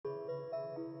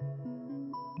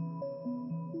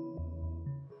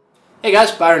Hey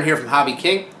guys, Byron here from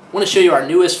HobbyKing. I want to show you our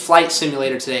newest flight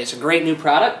simulator today. It's a great new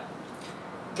product.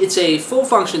 It's a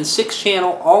full-function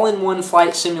 6-channel all-in-one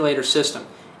flight simulator system.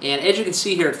 And as you can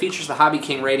see here, it features the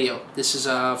HobbyKing radio. This is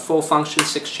a full-function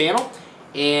 6-channel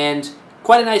and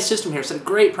quite a nice system here. It's at a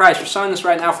great price. We're selling this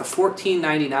right now for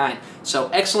 $14.99. So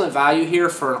excellent value here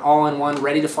for an all-in-one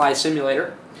ready-to-fly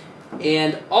simulator.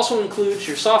 And also includes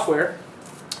your software.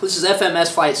 This is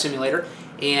FMS Flight Simulator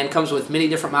and comes with many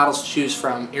different models to choose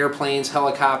from: airplanes,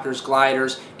 helicopters,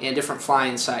 gliders, and different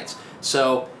flying sites.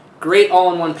 So great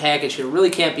all-in-one package here.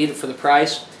 Really can't beat it for the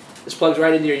price. This plugs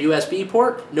right into your USB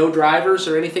port. No drivers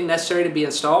or anything necessary to be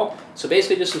installed. So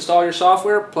basically just install your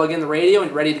software, plug in the radio,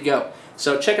 and you're ready to go.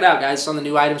 So check it out, guys. It's on the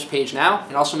new items page now.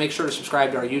 And also make sure to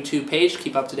subscribe to our YouTube page to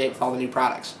keep up to date with all the new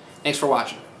products. Thanks for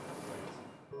watching.